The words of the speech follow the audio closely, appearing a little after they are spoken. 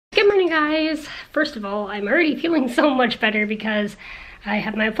Good morning, guys. First of all, I'm already feeling so much better because I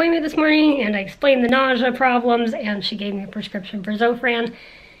had my appointment this morning and I explained the nausea problems and she gave me a prescription for Zofran. And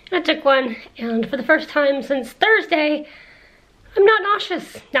I took one, and for the first time since Thursday, I'm not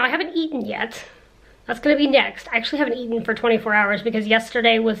nauseous. Now, I haven't eaten yet. That's gonna be next. I actually haven't eaten for 24 hours because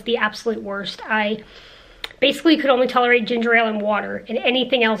yesterday was the absolute worst. I basically could only tolerate ginger ale and water, and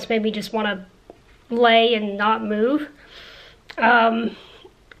anything else made me just wanna lay and not move.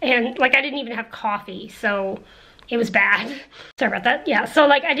 And like I didn't even have coffee, so it was bad. Sorry about that. Yeah, so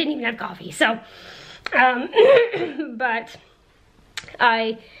like I didn't even have coffee. So, but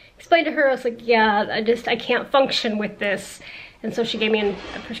I explained to her, I was like, yeah, I can't function with this. And so she gave me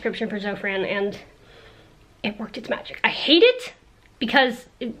a prescription for Zofran, and it worked its magic. I hate it because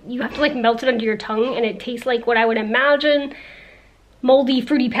you have to like melt it under your tongue, and it tastes like what I would imagine moldy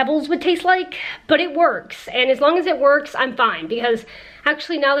fruity pebbles would taste like, but it works. And as long as it works, I'm fine, because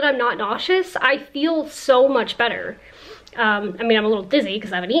actually now that I'm not nauseous, I feel so much better. I mean, I'm a little dizzy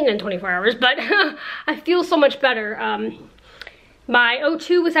because I haven't eaten in 24 hours, but I feel so much better. My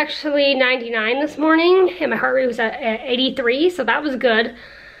O2 was actually 99 this morning, and my heart rate was at 83, so that was good.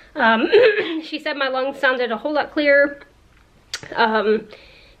 She said my lungs sounded a whole lot clearer, and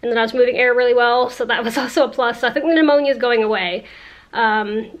that I was moving air really well, so that was also a plus. So I think the pneumonia is going away.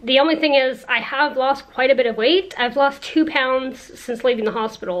 The only thing is I have lost quite a bit of weight. I've lost 2 pounds since leaving the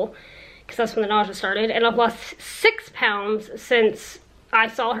hospital, because that's when the nausea started, and I've lost 6 pounds since I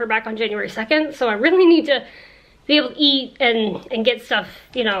saw her back on January 2nd, so I really need to be able to eat and get stuff,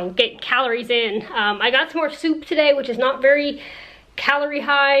 you know, get calories in. I got some more soup today, which is not very calorie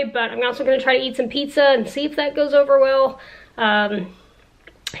high, but I'm also going to try to eat some pizza and see if that goes over well, and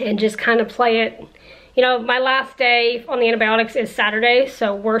just kind of play it. You know, my last day on the antibiotics is Saturday,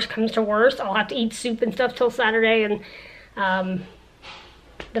 so worst comes to worst, I'll have to eat soup and stuff till Saturday, and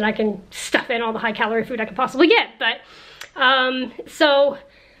then I can stuff in all the high calorie food I can possibly get. But so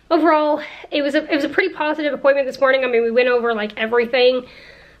overall, it was a pretty positive appointment this morning. I mean, we went over like everything.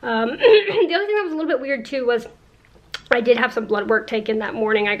 The other thing that was a little bit weird too was I did have some blood work taken that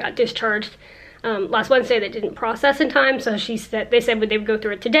morning. I got discharged last Wednesday that didn't process in time, so they said they would go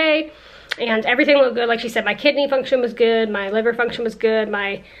through it today, and everything looked good. Like she said, my kidney function was good, my liver function was good,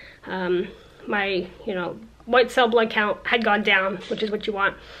 my you know, white cell blood count had gone down, which is what you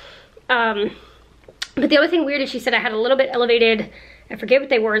want. But the other thing weird is she said I had a little bit elevated, I forget what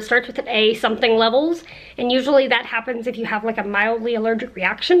they were, it starts with an A something levels, and usually that happens if you have like a mildly allergic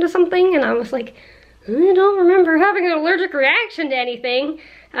reaction to something, and I was like, I don't remember having an allergic reaction to anything.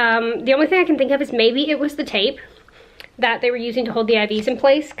 The only thing I can think of is maybe it was the tape that they were using to hold the IVs in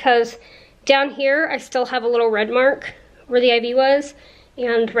place, because down here I still have a little red mark where the IV was,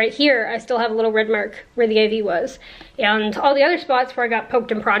 and right here I still have a little red mark where the IV was. And all the other spots where I got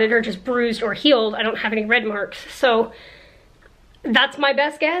poked and prodded are just bruised or healed. I don't have any red marks. So that's my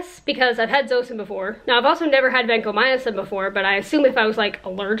best guess, because I've had Zosyn before. Now, I've also never had vancomycin before, but I assume if I was like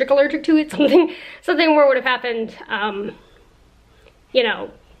allergic to it, something more would have happened, you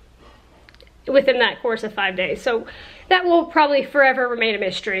know, within that course of 5 days. So that will probably forever remain a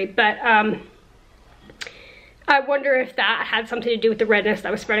mystery, but I wonder if that had something to do with the redness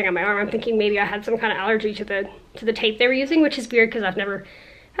that was spreading on my arm. I'm thinking maybe I had some kind of allergy to the tape they were using, which is weird because I've never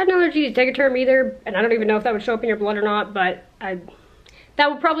had an allergy to Degaterm either, and I don't even know if that would show up in your blood or not, but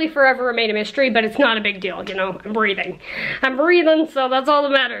that would probably forever remain a mystery, but it's not a big deal, you know, I'm breathing, so that's all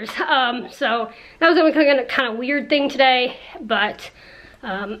that matters. So that was the only kind of weird thing today, but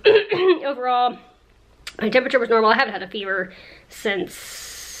overall, my temperature was normal. I haven't had a fever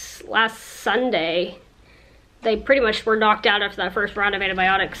since last Sunday. They pretty much were knocked out after that first round of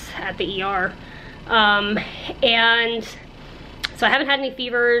antibiotics at the ER. And so I haven't had any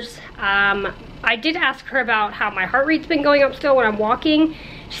fevers. I did ask her about how my heart rate's been going up still when I'm walking.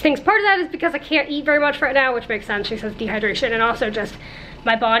 She thinks part of that is because I can't eat very much right now, which makes sense. She says dehydration, and also just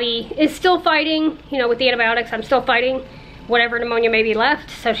my body is still fighting, you know, with the antibiotics, I'm still fighting whatever pneumonia may be left.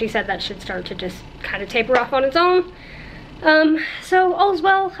 So she said that should start to just kind of taper off on its own. So all's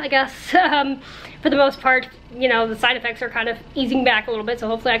well, I guess. For the most part, you know, the side effects are kind of easing back a little bit, so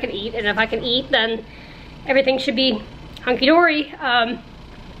hopefully I can eat, and if I can eat, then everything should be hunky-dory. I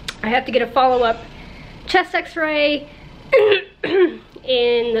have to get a follow-up chest x-ray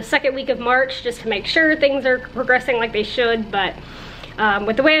in the second week of March just to make sure things are progressing like they should, but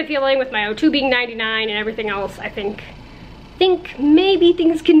with the way I'm feeling, with my O2 being 99 and everything else, I think maybe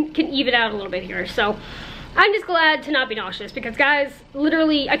things can even out a little bit here. So I'm just glad to not be nauseous, because guys,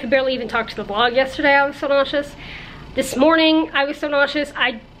 literally I could barely even talk to the vlog yesterday. I was so nauseous. This morning I was so nauseous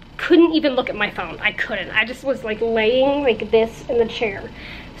I couldn't even look at my phone. I couldn't. I just was like laying like this in the chair.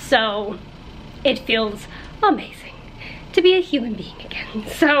 So it feels amazing to be a human being again.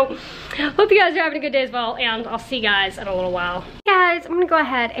 So hope you guys are having a good day as well, and I'll see you guys in a little while. Guys, I'm gonna go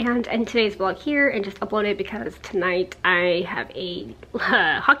ahead and end today's vlog here and just upload it because tonight I have a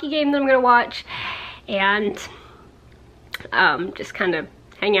hockey game that I'm gonna watch and just kind of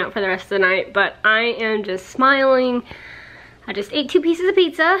hang out for the rest of the night. But I am just smiling. I just ate 2 pieces of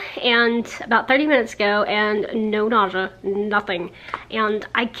pizza and about 30 minutes ago, and no nausea, nothing. And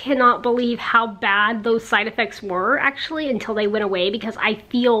I cannot believe how bad those side effects were actually until they went away, because I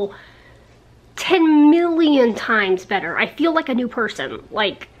feel 10 million times better. I feel like a new person.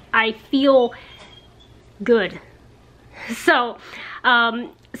 Like, I feel good. So,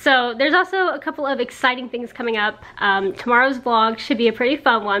 so there's also a couple of exciting things coming up. Tomorrow's vlog should be a pretty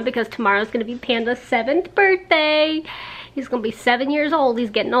fun one because tomorrow's gonna be Panda's 7th birthday. He's gonna be 7 years old. He's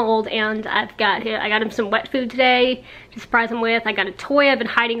getting old, and I got him some wet food today to surprise him with. I got a toy I've been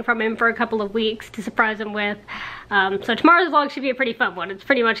hiding from him for a couple of weeks to surprise him with. So tomorrow's vlog should be a pretty fun one. It's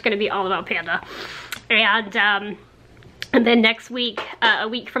pretty much gonna be all about Panda. And then next week, a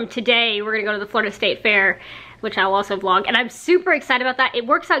week from today, we're gonna go to the Florida State Fair, which I'll also vlog, and I'm super excited about that. It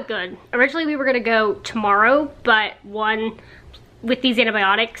works out good. Originally we were gonna go tomorrow, but one, with these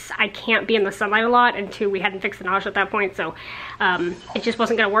antibiotics, I can't be in the sunlight a lot, and 2, we hadn't fixed the nausea at that point, so it just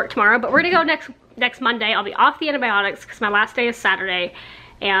wasn't gonna work tomorrow. But we're gonna go next Monday. I'll be off the antibiotics because my last day is Saturday,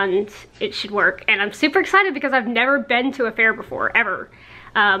 and it should work. And I'm super excited because I've never been to a fair before, ever.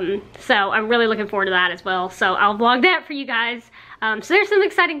 So I'm really looking forward to that as well. So I'll vlog that for you guys. So there's some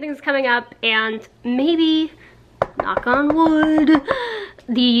exciting things coming up, and maybe, knock on wood,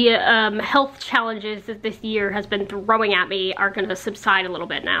 the health challenges that this year has been throwing at me are gonna subside a little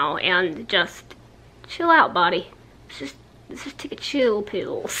bit now, and just chill out, body. Let's just take a chill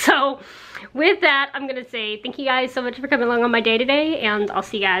pill. So with that, I'm gonna say thank you guys so much for coming along on my day today, and I'll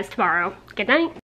see you guys tomorrow. Good night.